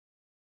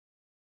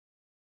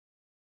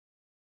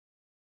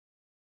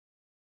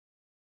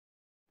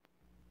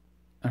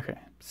Okay,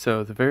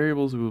 so the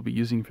variables we will be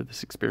using for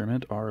this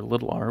experiment are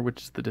little r,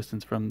 which is the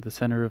distance from the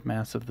center of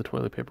mass of the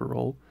toilet paper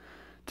roll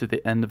to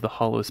the end of the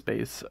hollow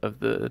space of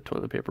the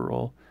toilet paper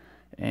roll,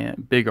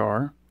 and big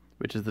R,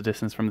 which is the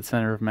distance from the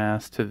center of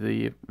mass to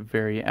the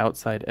very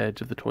outside edge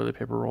of the toilet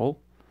paper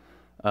roll,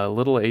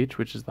 little h,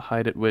 which is the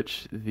height at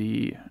which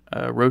the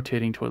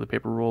rotating toilet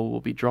paper roll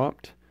will be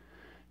dropped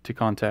to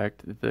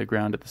contact the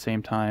ground at the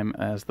same time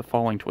as the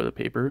falling toilet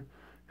paper,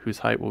 whose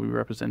height will be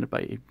represented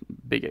by a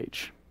big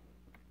H.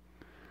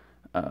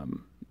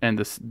 And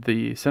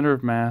the center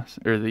of mass,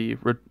 or the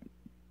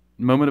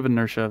moment of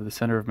inertia of the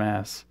center of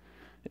mass,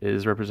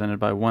 is represented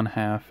by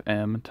 1/2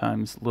 m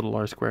times little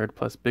r squared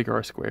plus big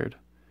R squared,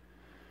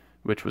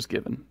 which was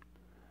given.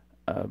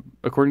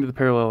 According to the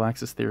parallel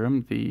axis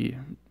theorem, the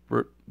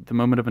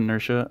moment of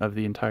inertia of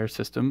the entire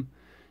system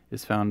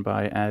is found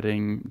by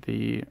adding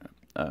the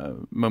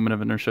moment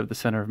of inertia of the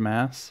center of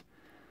mass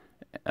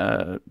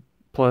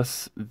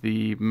plus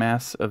the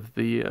mass of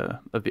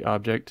the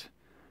object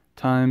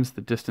times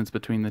the distance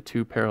between the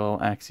two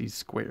parallel axes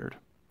squared.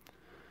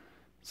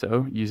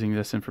 So, using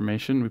this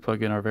information, we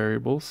plug in our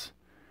variables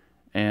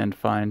and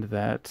find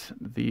that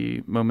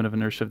the moment of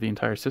inertia of the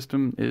entire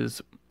system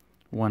is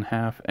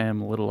 1/2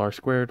 m little r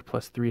squared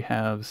plus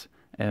 3/2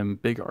 m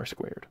big R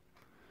squared.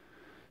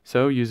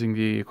 So, using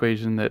the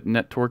equation that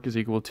net torque is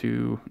equal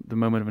to the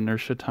moment of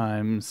inertia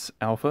times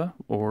alpha,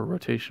 or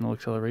rotational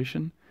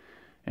acceleration,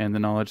 and the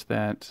knowledge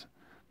that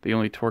the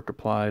only torque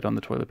applied on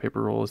the toilet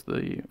paper roll is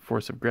the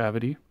force of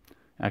gravity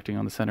acting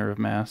on the center of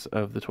mass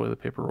of the toilet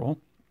paper roll,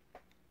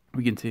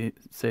 we can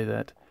say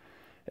that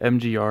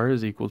mgr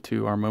is equal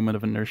to our moment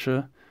of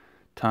inertia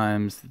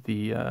times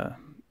the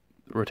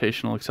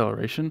rotational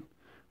acceleration,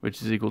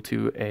 which is equal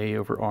to a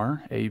over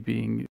r, a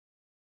being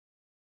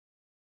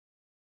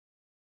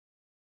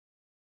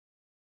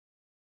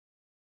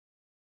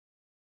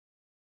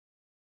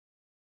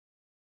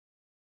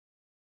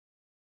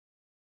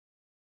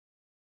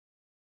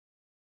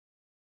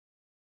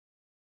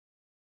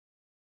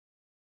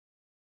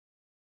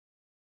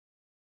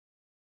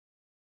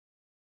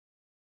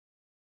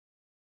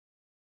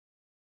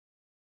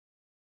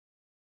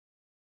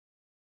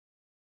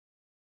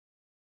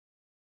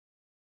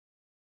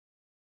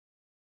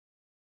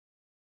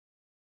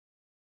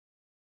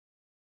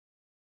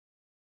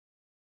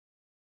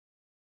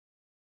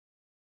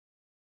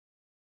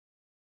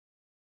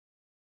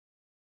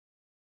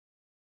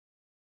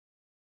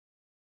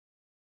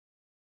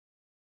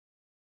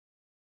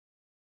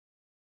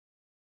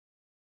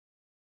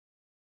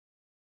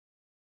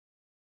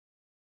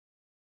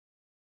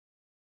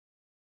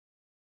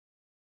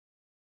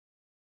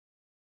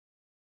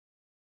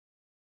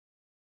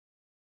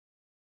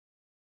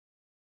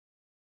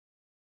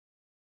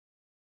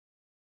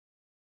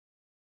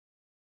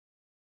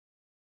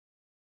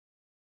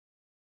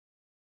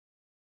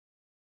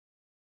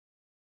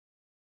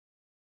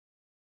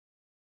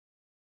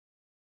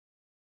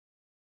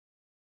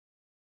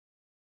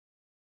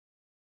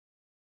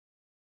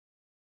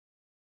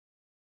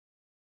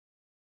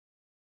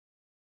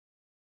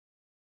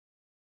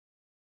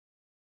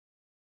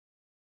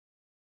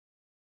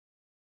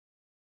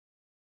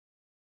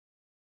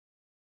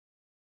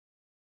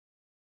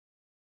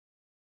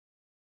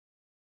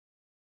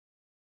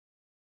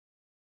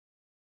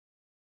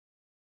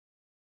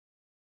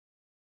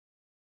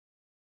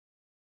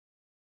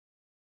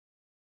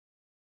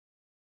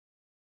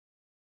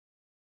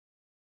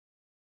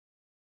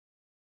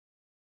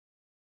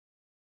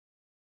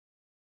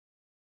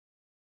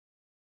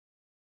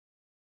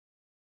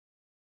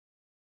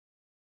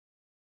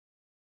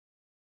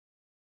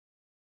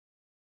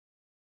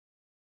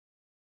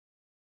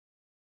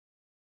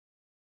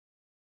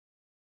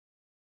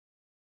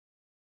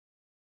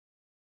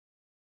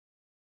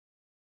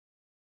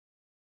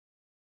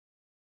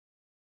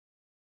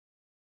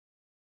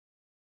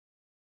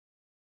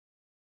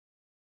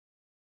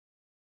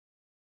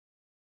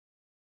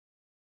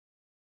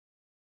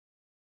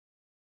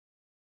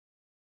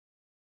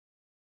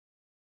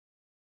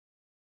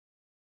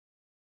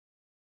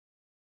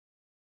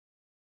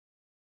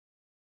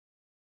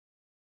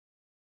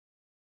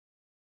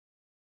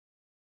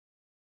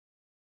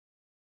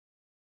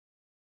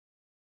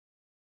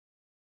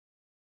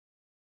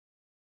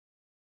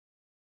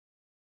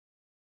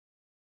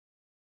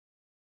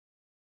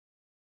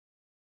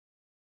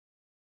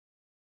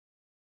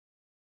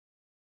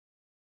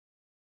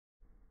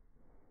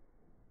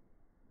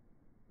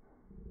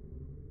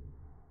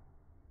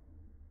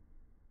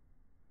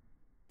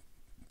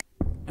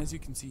As you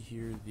can see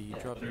here, the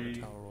drop paper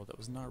towel roll that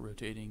was not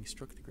rotating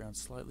struck the ground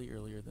slightly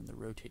earlier than the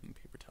rotating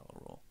paper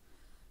towel roll.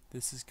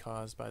 This is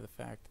caused by the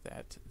fact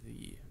that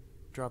the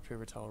drop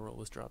paper towel roll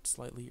was dropped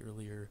slightly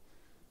earlier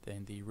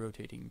than the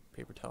rotating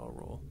paper towel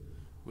roll,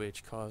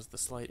 which caused the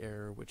slight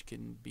error which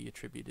can be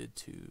attributed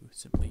to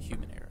simply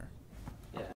human error.